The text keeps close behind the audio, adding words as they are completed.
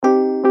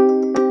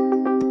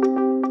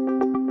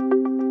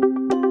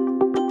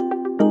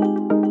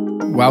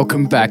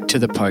Welcome back to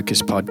the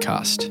PoCUS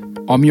podcast.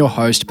 I'm your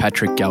host,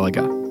 Patrick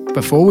Gallagher.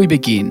 Before we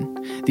begin,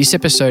 this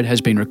episode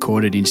has been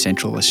recorded in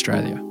Central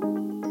Australia.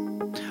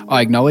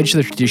 I acknowledge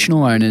the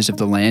traditional owners of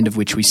the land of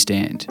which we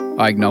stand.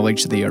 I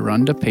acknowledge the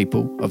Arunda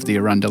people of the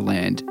Arunda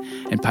land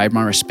and pay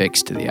my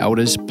respects to the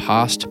elders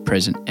past,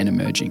 present and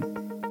emerging.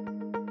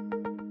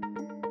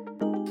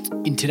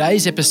 In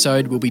today's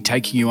episode, we'll be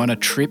taking you on a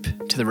trip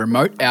to the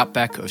remote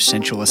outback of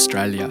Central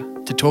Australia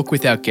to talk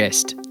with our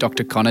guest,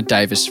 Dr Conor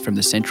Davis from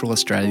the Central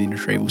Australian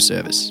Retrieval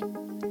Service.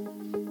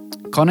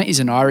 Conor is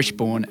an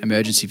Irish-born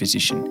emergency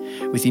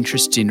physician with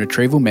interests in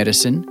retrieval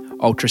medicine,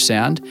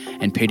 ultrasound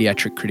and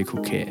paediatric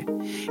critical care.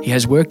 He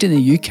has worked in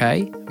the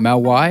UK,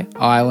 Malawi,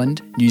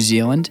 Ireland, New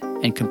Zealand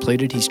and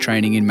completed his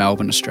training in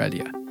Melbourne,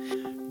 Australia.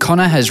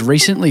 Conor has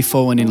recently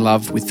fallen in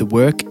love with the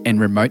work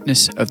and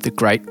remoteness of the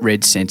Great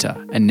Red Centre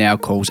and now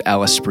calls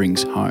Alice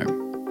Springs home.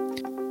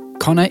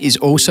 Conor is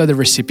also the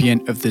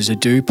recipient of the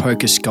Zadoo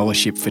PoCUS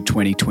Scholarship for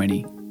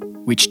 2020,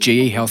 which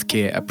GE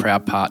Healthcare are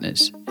proud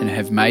partners and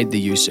have made the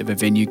use of a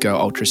Venue Go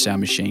ultrasound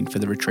machine for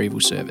the retrieval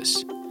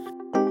service.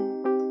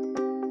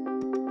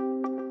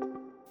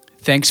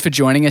 Thanks for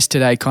joining us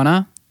today,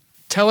 Conor.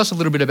 Tell us a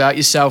little bit about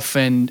yourself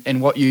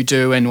and what you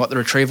do and what the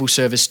retrieval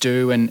service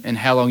do and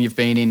how long you've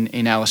been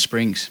in Alice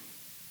Springs.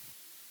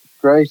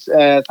 Great.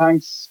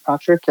 Thanks,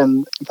 Patrick,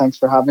 and thanks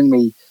for having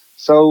me.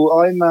 So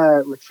I'm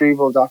a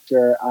retrieval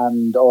doctor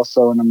and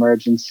also an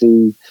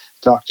emergency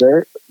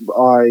doctor.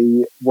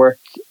 I work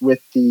with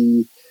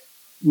the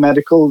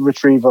Medical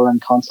Retrieval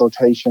and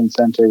Consultation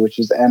Centre, which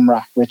is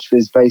MRAC, which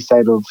is based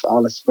out of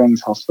Alice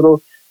Springs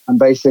Hospital. And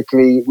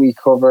basically, we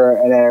cover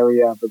an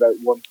area of about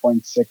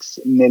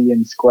 1.6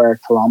 million square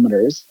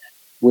kilometres,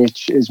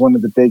 which is one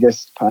of the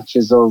biggest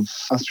patches of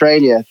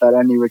Australia that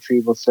any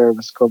retrieval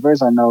service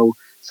covers. I know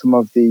some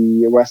of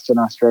the Western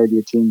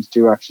Australia teams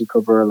do actually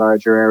cover a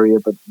larger area,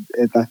 but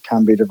that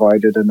can be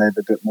divided and they have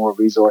a bit more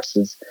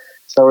resources.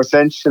 So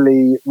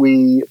essentially,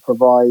 we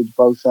provide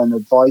both an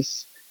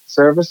advice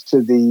service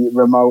to the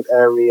remote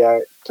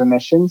area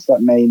clinicians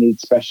that may need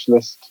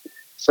specialist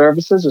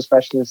services or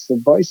specialist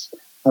advice.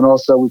 And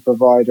also we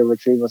provide a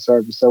retrieval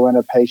service. So when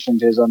a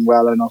patient is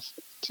unwell enough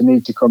to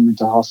need to come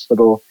into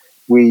hospital,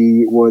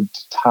 we would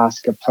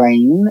task a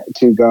plane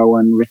to go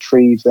and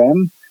retrieve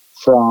them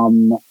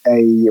from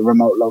a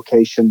remote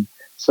location.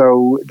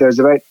 So there's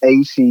about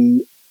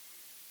 80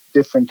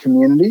 different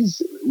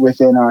communities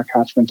within our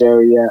catchment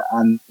area,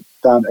 and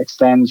that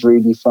extends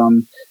really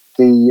from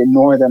the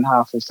northern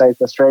half of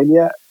South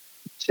Australia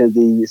to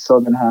the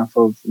southern half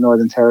of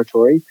Northern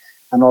Territory,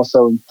 and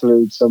also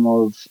includes some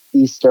of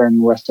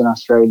eastern Western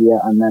Australia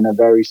and then a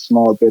very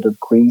small bit of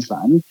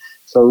Queensland.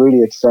 So it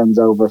really extends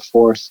over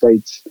 4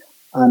 states.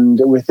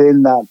 And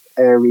within that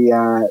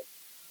area,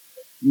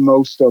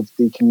 most of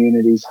the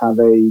communities have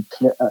a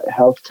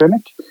health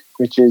clinic,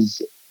 which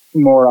is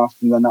more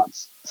often than not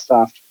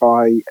staffed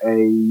by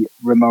a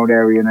remote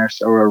area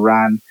nurse or a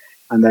RAN.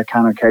 And there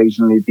can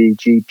occasionally be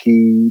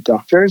GP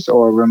doctors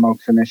or remote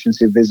clinicians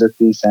who visit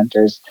these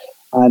centres.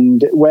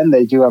 And when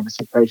they do have a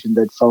sick patient,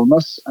 they'd phone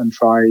us and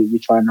we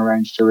try and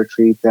arrange to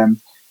retrieve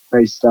them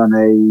based on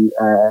a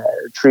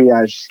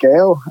triage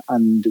scale.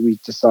 And we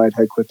decide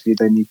how quickly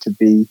they need to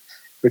be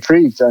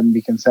retrieved. And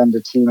we can send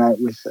a team out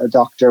with a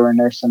doctor, a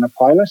nurse and a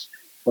pilot.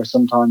 Or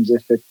sometimes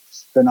if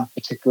they're not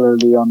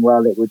particularly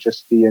unwell, it would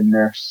just be a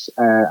nurse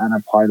and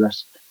a pilot.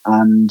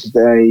 And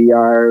they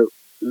are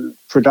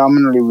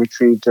predominantly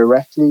retrieved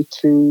directly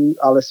to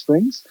Alice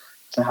Springs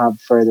to have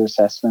further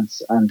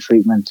assessments and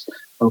treatment.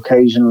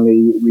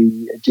 Occasionally,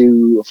 we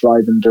do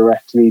fly them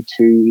directly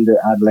to either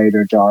Adelaide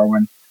or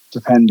Darwin,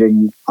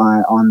 depending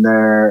on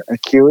their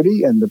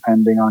acuity and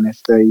depending on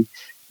if they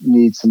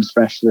need some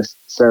specialist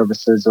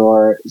services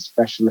or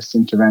specialist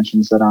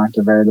interventions that aren't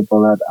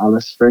available at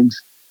Alice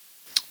Springs.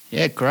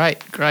 Yeah, great.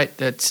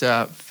 That's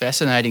a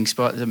fascinating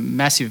spot. It's a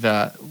massive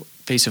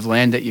piece of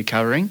land that you're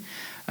covering.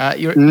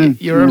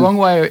 You're a long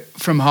way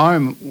from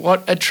home.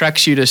 What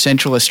attracts you to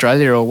Central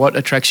Australia, or what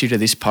attracts you to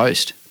this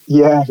post?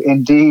 Yeah,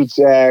 indeed.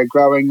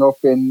 Growing up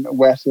in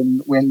wet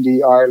and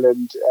windy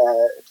Ireland,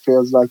 it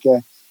feels like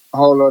a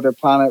whole other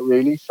planet,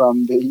 really,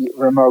 from the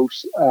remote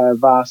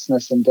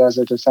vastness and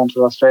desert of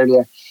Central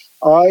Australia.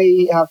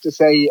 I have to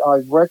say,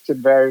 I've worked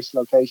in various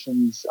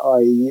locations.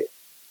 I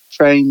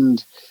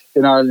trained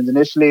in Ireland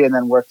initially and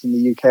then worked in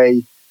the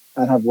UK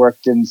and have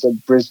worked in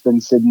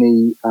Brisbane,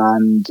 Sydney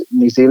and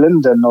New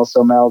Zealand and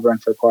also Melbourne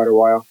for quite a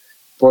while.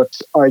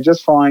 But I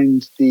just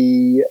find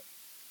the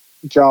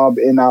job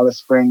in Alice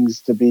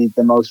Springs to be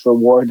the most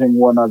rewarding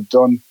one I've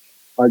done.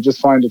 I just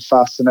find it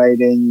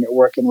fascinating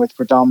working with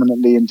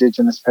predominantly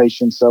indigenous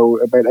patients. So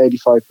about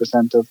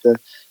 85% of the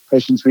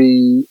patients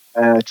we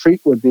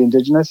treat would be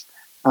indigenous,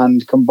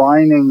 and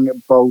combining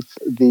both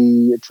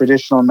the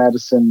traditional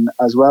medicine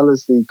as well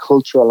as the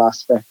cultural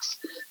aspects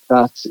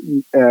that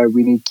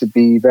we need to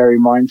be very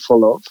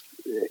mindful of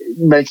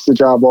makes the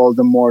job all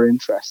the more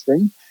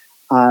interesting.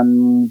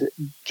 And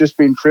just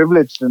being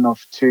privileged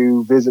enough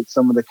to visit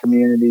some of the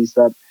communities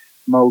that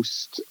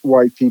most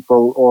white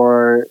people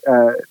or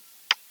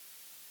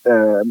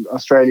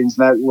Australians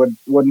now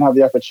wouldn't have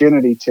the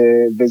opportunity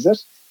to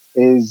visit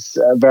is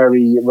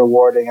very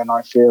rewarding, and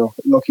I feel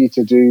lucky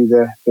to do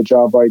the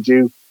job I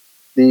do.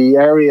 The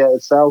area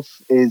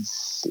itself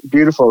is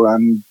beautiful,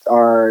 and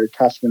our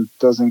catchment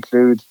does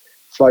include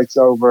flights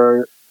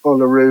over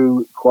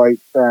Uluru quite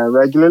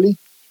regularly.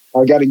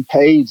 Getting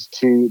paid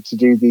to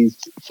do these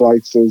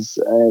flights is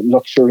a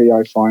luxury,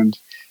 I find,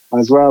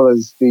 as well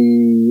as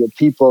the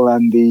people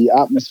and the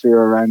atmosphere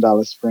around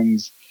Alice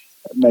Springs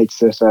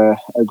makes it a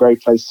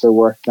great place to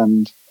work,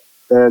 and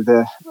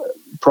the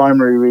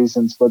primary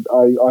reasons. But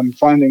I'm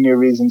finding new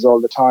reasons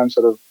all the time,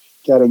 sort of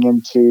getting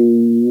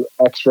into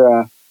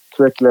extra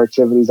curricular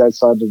activities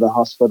outside of the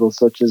hospital,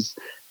 such as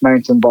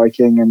mountain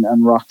biking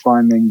and rock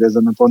climbing. There's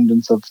an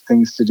abundance of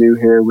things to do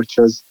here, which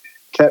has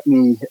kept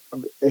me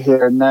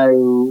here now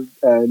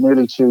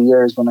nearly 2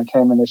 years. When I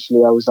came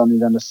initially, I was only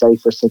going to stay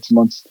for 6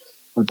 months.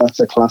 But that's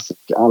a classic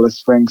Alice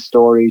Springs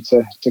story,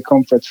 to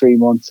come for 3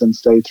 months and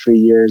stay 3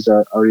 years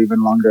or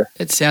even longer.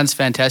 It sounds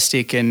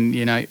fantastic. And,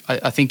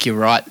 I think you're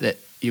right that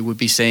you would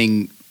be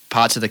seeing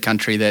parts of the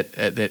country that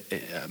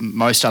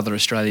most other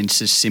Australians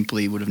just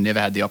simply would have never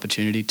had the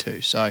opportunity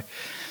to. So,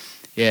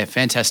 yeah,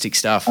 fantastic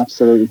stuff.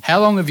 Absolutely. How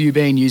long have you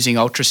been using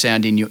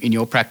ultrasound in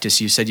your practice?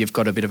 You said you've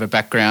got a bit of a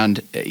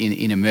background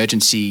in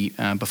emergency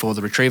before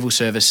the retrieval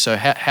service. So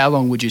how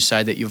long would you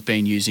say that you've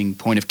been using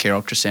point-of-care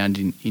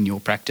ultrasound in your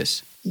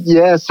practice?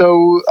 Yeah,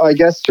 so I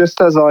guess just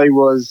as I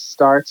was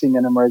starting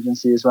in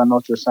emergency is when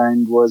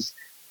ultrasound was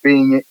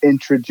being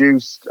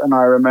introduced. And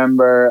I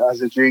remember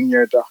as a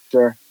junior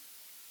doctor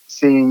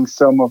seeing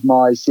some of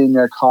my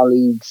senior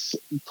colleagues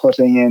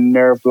putting in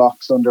nerve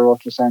blocks under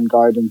ultrasound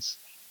guidance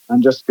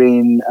and just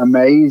being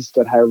amazed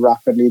at how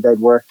rapidly they'd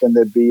work, and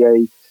there'd be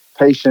a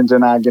patient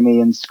in agony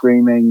and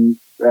screaming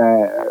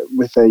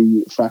with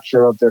a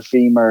fracture of their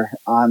femur,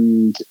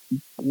 and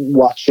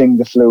watching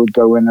the fluid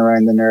go in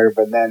around the nerve,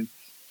 and then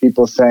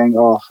people saying,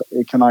 "Oh,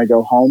 can I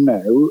go home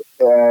now?"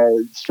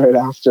 Straight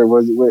after it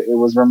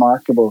was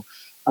remarkable,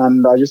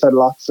 and I just had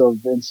lots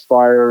of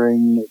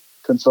inspiring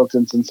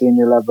consultants and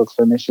senior level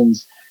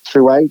clinicians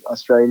throughout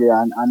Australia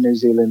and New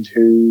Zealand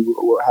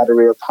who had a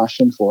real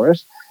passion for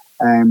it,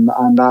 and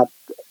that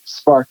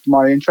sparked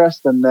my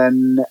interest. And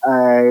then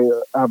I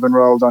have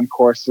enrolled on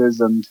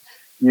courses and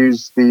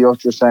use the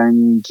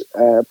ultrasound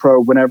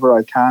probe whenever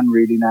I can,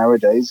 really,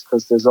 nowadays,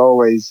 because there's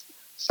always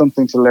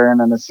something to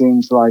learn, and it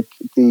seems like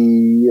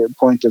the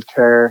point of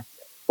care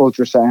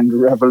ultrasound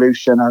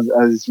revolution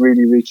is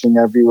really reaching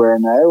everywhere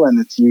now, and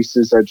its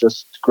uses are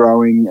just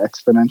growing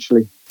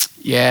exponentially.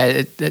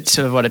 Yeah, that's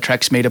sort of what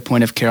attracts me to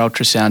point of care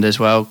ultrasound as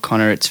well,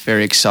 Connor. It's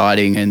very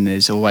exciting, and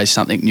there's always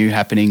something new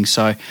happening.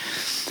 So,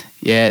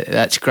 yeah,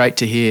 that's great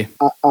to hear.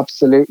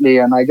 Absolutely,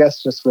 and I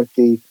guess just with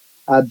the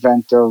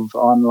advent of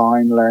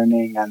online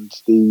learning and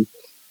the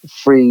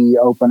free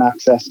open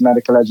access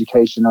medical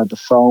education, or the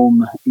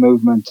FOAM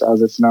movement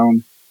as it's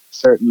known,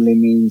 certainly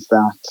means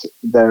that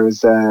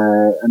there's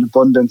an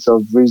abundance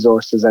of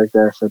resources out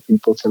there for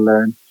people to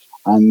learn.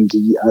 And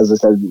as I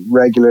said,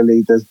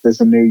 regularly there's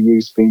a new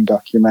use being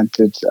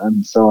documented,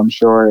 and so I'm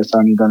sure it's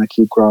only going to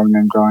keep growing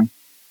and growing.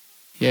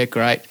 Yeah,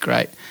 great.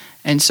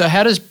 And so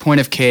how does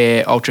point of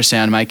care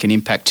ultrasound make an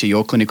impact to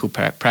your clinical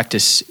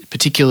practice,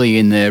 particularly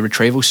in the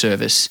retrieval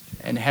service?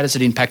 And how does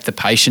it impact the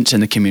patients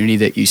and the community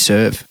that you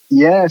serve?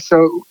 Yeah,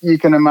 so you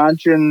can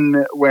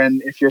imagine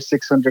if you're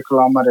 600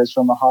 kilometres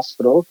from a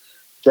hospital,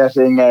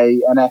 getting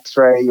an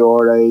X-ray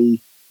or a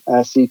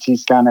CT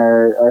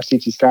scanner, or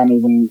CT scan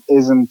even,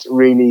 isn't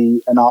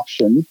really an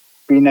option.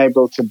 Being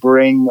able to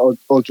bring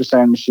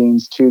ultrasound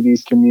machines to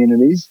these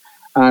communities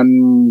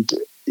and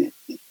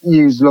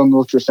use lung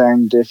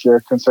ultrasound if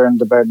you're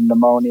concerned about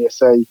pneumonia,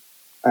 say,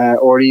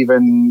 or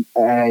even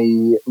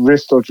a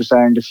wrist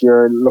ultrasound if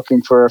you're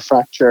looking for a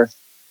fracture,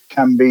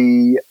 can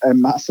be a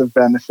massive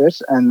benefit.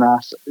 And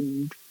that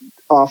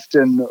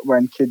often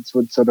when kids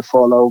would sort of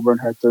fall over and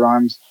hurt their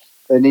arms,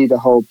 they need a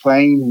whole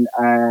plane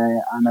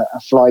and a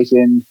flight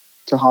in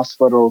to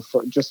hospital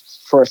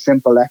for a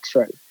simple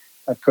X-ray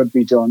that could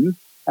be done,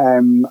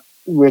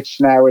 which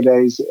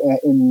nowadays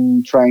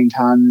in trained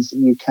hands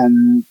you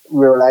can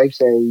rule out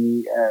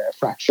a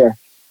fracture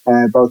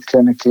both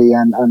clinically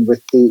and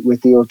with the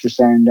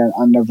ultrasound,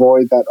 and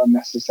avoid that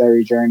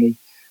unnecessary journey,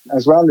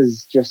 as well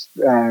as just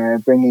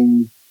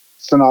bringing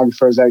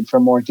sonographers out for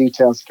more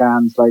detailed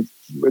scans, like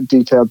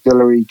detailed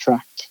biliary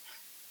tract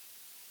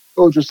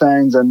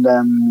ultrasounds,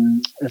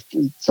 and if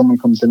someone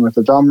comes in with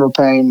abdominal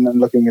pain and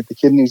looking at the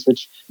kidneys,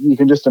 which you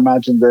can just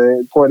imagine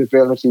the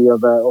portability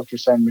of an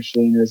ultrasound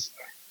machine is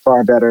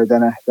far better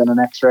than an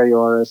X-ray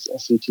or a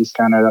CT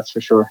scanner, that's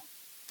for sure.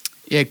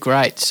 Yeah,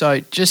 great. So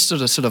just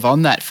sort of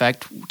on that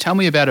fact, tell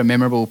me about a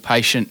memorable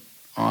patient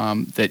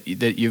that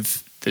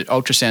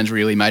ultrasound's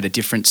really made a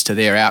difference to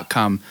their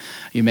outcome.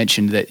 You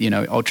mentioned that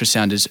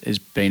ultrasound has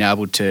been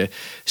able to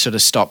sort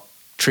of stop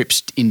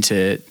trips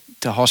into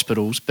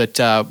hospitals, but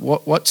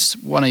what's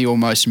one of your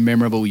most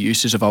memorable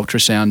uses of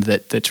ultrasound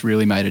that's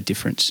really made a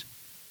difference?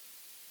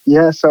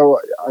 Yeah, so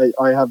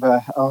I have a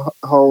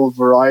whole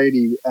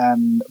variety,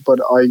 but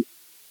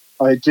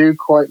I do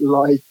quite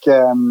like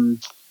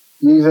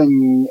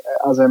using,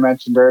 as I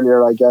mentioned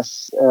earlier, I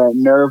guess,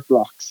 nerve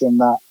blocks, in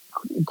that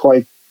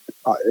quite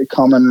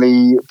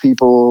commonly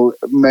people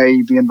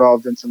may be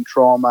involved in some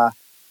trauma,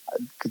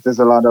 because there's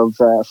a lot of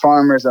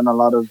farmers and a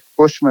lot of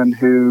bushmen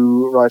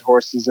who ride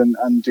horses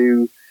and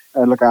do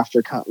look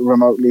after cattle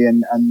remotely,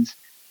 and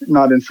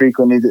not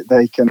infrequently that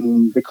they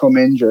can become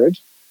injured.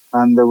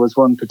 And there was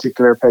one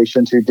particular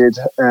patient who did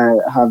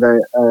have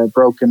a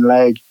broken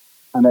leg,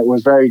 and it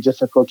was very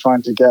difficult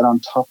trying to get on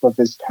top of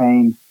his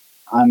pain.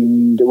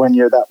 And when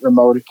you're that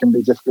remote, it can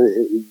be difficult.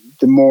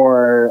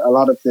 A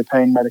lot of the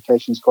pain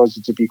medications cause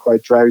you to be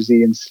quite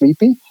drowsy and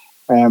sleepy,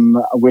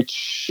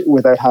 which,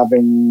 without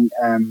having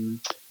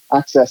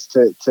access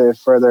to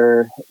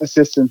further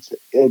assistance,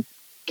 it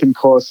can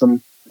cause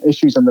some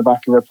issues on the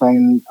back of a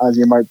plane, as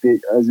you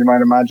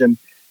might imagine.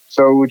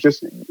 So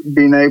just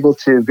being able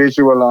to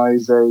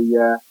visualize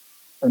a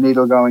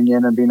needle going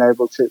in, and being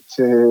able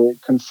to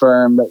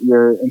confirm that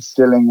you're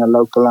instilling a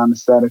local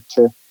anesthetic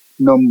to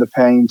numb the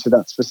pain to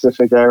that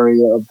specific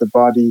area of the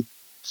body,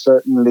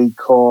 certainly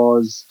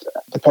caused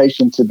the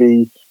patient to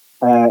be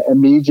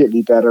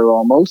immediately better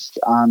almost.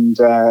 And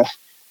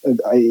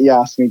he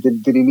asked me,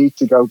 did he need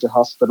to go to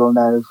hospital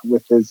now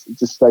with his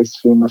displaced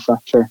femur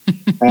fracture?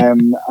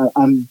 And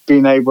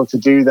being able to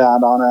do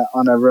that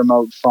on a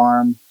remote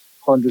farm,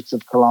 hundreds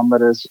of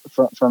kilometers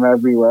from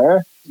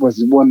everywhere,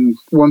 was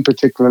one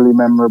particularly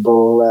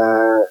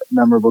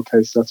memorable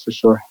case, that's for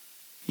sure.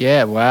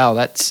 Yeah, wow,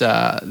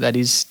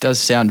 does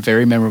sound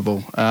very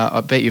memorable.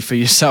 I bet you, for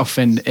yourself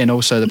and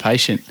also the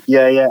patient.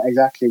 Yeah,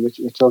 exactly. Which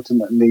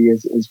ultimately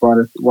is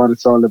what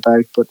it's all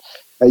about. But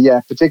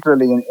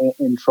particularly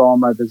in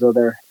trauma, there's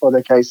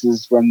other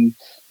cases when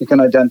you can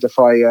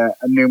identify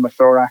a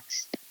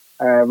pneumothorax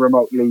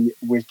remotely,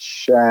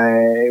 which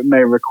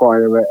may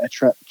require a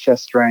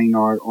chest drain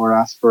or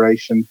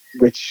aspiration,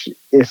 which,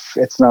 if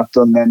it's not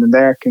done then and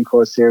there, can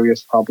cause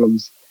serious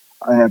problems,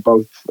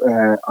 both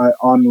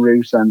en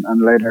route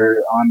and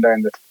later on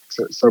down the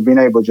track. So being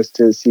able just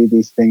to see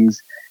these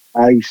things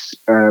out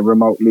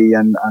remotely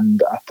and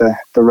at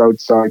the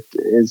roadside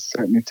is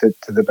certainly to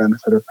the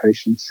benefit of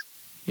patients.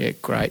 Yeah,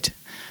 great.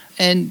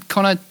 And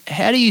Conor,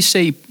 how do you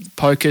see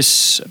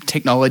PoCUS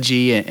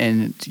technology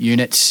and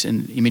units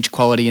and image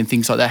quality and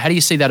things like that? How do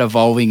you see that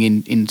evolving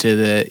into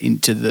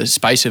the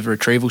space of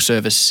retrieval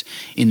service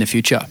in the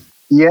future?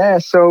 Yeah,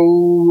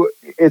 so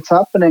it's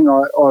happening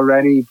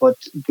already, but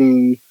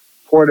the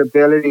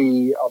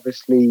portability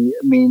obviously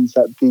means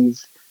that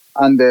these,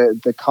 and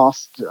the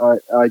cost,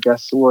 I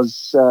guess,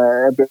 was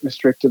a bit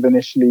restrictive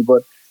initially,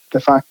 but the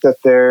fact that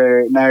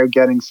they're now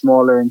getting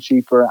smaller and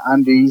cheaper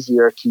and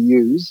easier to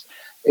use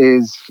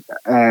is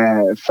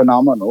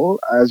phenomenal,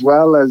 as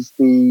well as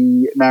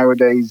the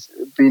nowadays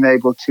being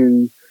able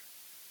to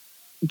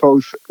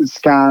both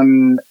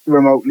scan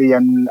remotely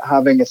and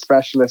having a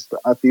specialist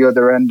at the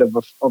other end of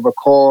a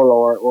call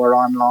or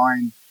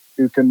online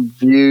who can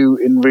view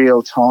in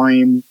real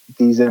time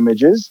these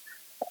images,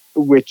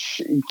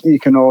 which you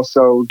can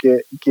also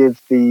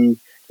give the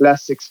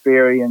less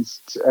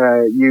experienced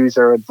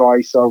user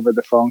advice over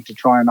the phone to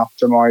try and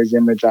optimize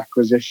image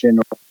acquisition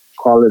or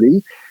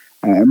quality.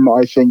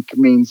 I think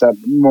means that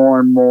more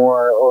and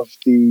more of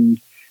the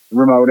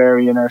remote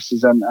area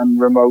nurses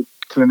and remote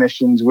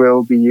clinicians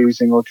will be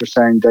using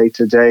ultrasound day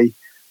to day,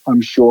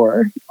 I'm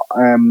sure.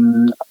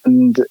 And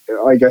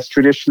I guess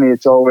traditionally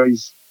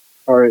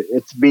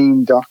it's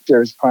been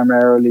doctors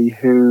primarily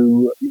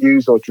who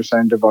use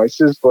ultrasound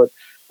devices, but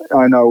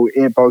I know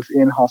both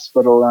in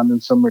hospital and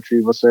in some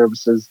retrieval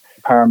services,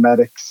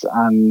 paramedics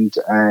and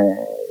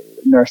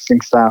nursing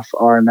staff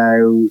are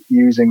now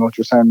using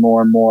ultrasound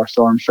more and more.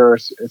 So I'm sure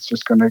it's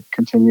just going to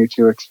continue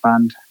to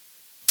expand.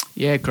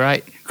 Yeah,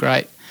 great.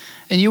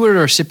 And you were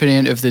a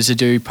recipient of the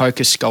Zadoo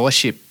PoCUS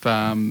Scholarship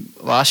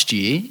last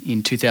year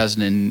in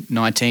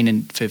 2019,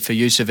 and for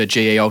use of a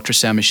GE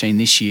ultrasound machine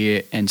this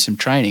year and some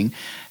training.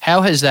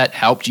 How has that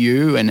helped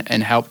you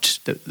and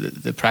helped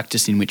the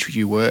practice in which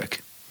you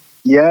work?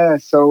 Yeah,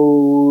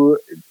 so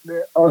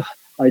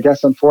I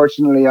guess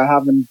unfortunately I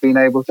haven't been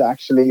able to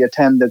actually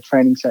attend the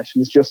training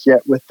sessions just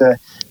yet with the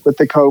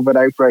COVID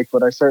outbreak,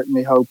 but I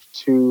certainly hope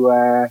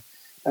to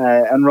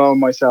enroll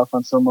myself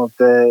on some of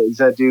the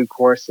Zadoo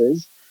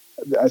courses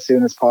as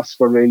soon as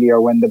possible, really,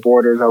 or when the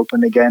borders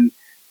open again.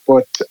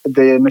 But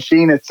the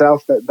machine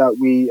itself that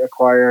we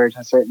acquired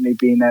has certainly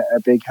been a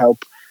big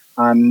help.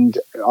 And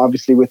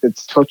obviously with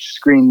its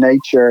touchscreen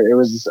nature, it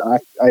was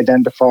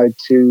identified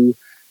to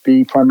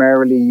be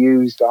primarily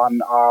used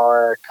on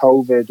our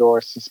COVID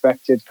or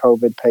suspected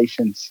COVID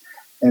patients,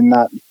 in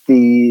that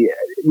the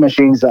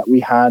machines that we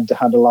had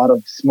a lot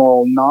of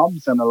small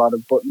knobs and a lot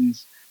of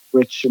buttons,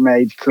 which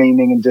made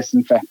cleaning and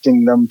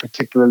disinfecting them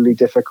particularly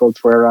difficult,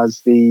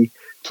 whereas the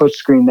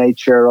touchscreen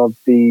nature of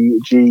the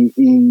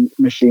GE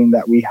machine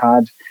that we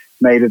had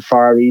made it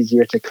far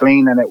easier to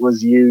clean, and it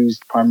was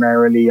used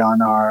primarily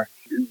on our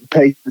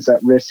patients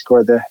at risk,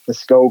 or the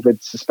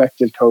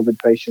suspected COVID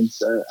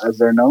patients, as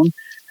they're known.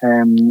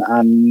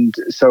 And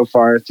so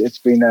far, it's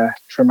been a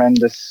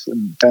tremendous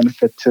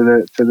benefit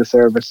to the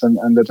service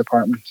and the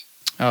department.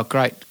 Oh,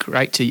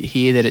 great to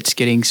hear that it's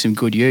getting some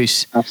good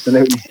use.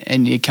 Absolutely.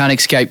 And you can't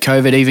escape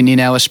COVID even in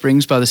Alice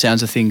Springs by the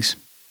sounds of things.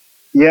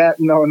 Yeah,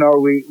 no,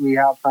 we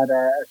have had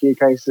a few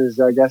cases.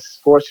 I guess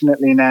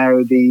fortunately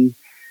now the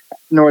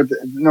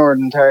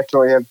Northern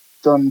Territory have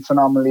done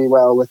phenomenally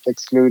well with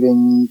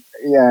excluding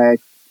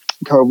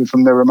COVID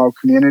from the remote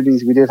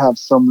communities. We did have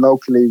some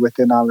locally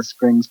within Alice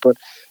Springs, but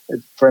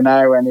for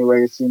now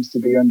anyway, it seems to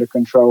be under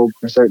control.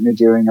 We're certainly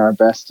doing our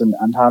best,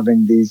 and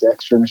having these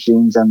extra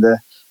machines and the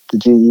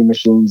GE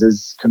machines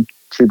is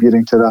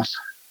contributing to that.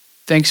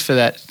 Thanks for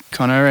that,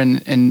 Conor,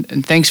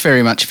 and thanks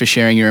very much for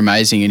sharing your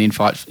amazing and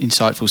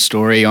insightful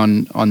story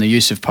on the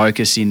use of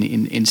PoCUS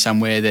in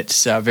somewhere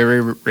that's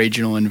very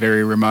regional and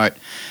very remote.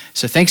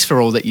 So thanks for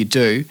all that you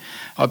do.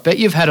 I bet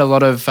you've had a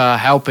lot of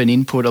help and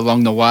input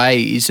along the way.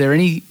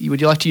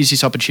 Would you like to use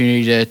this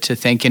opportunity to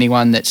thank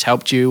anyone that's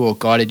helped you or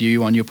guided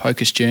you on your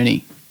PoCUS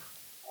journey?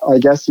 I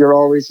guess you're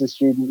always a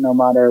student no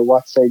matter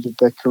what stage of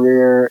the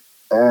career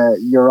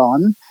you're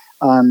on.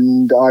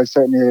 And I've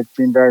certainly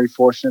been very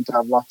fortunate to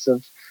have lots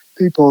of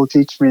people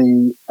teach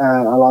me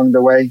along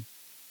the way.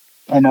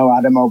 I know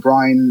Adam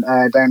O'Brien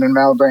down in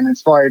Melbourne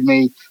inspired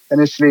me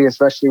initially,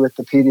 especially with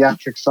the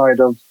paediatric side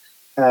of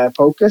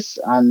PoCUS,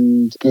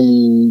 and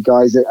the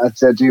guys at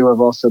ZU have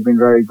also been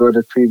very good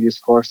at previous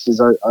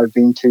courses I've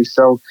been to.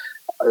 So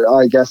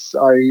I guess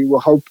I will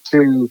hope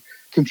to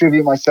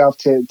contribute myself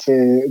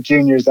to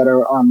juniors that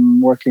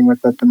I'm working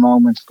with at the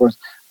moment. But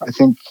I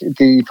think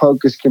the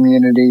PoCUS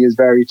community is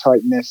very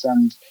tight-knit,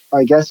 and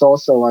I guess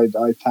also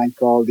I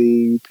thank all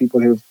the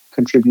people who've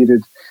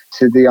contributed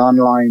to the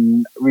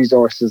online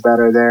resources that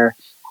are there,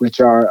 which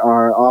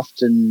are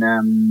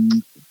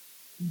often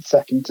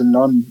second to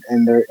none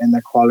in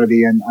their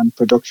quality and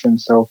production.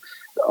 So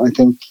I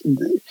think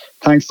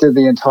thanks to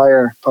the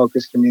entire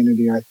PoCUS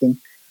community, I think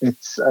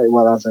it's,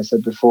 as I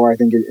said before, I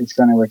think it's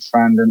going to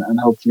expand, and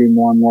hopefully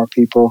more and more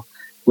people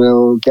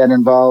will get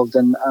involved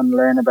and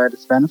learn about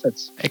its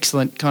benefits.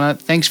 Excellent, Conor.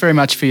 Thanks very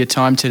much for your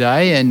time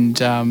today, and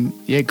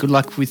good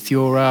luck with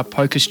your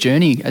PoCUS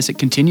journey as it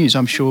continues.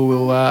 I'm sure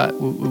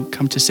we'll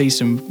come to see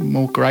some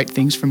more great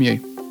things from you.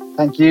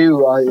 Thank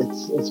you.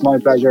 It's my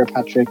pleasure,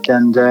 Patrick,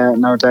 and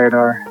no doubt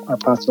our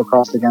paths will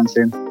cross again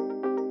soon.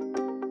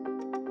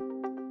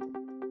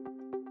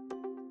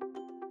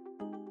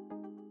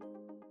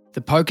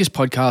 The PoCUS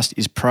podcast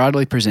is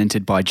proudly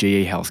presented by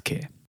GE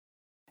Healthcare.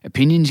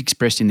 Opinions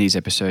expressed in these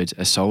episodes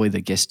are solely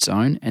the guest's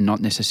own and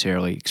not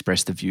necessarily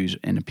express the views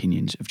and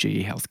opinions of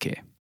GE Healthcare.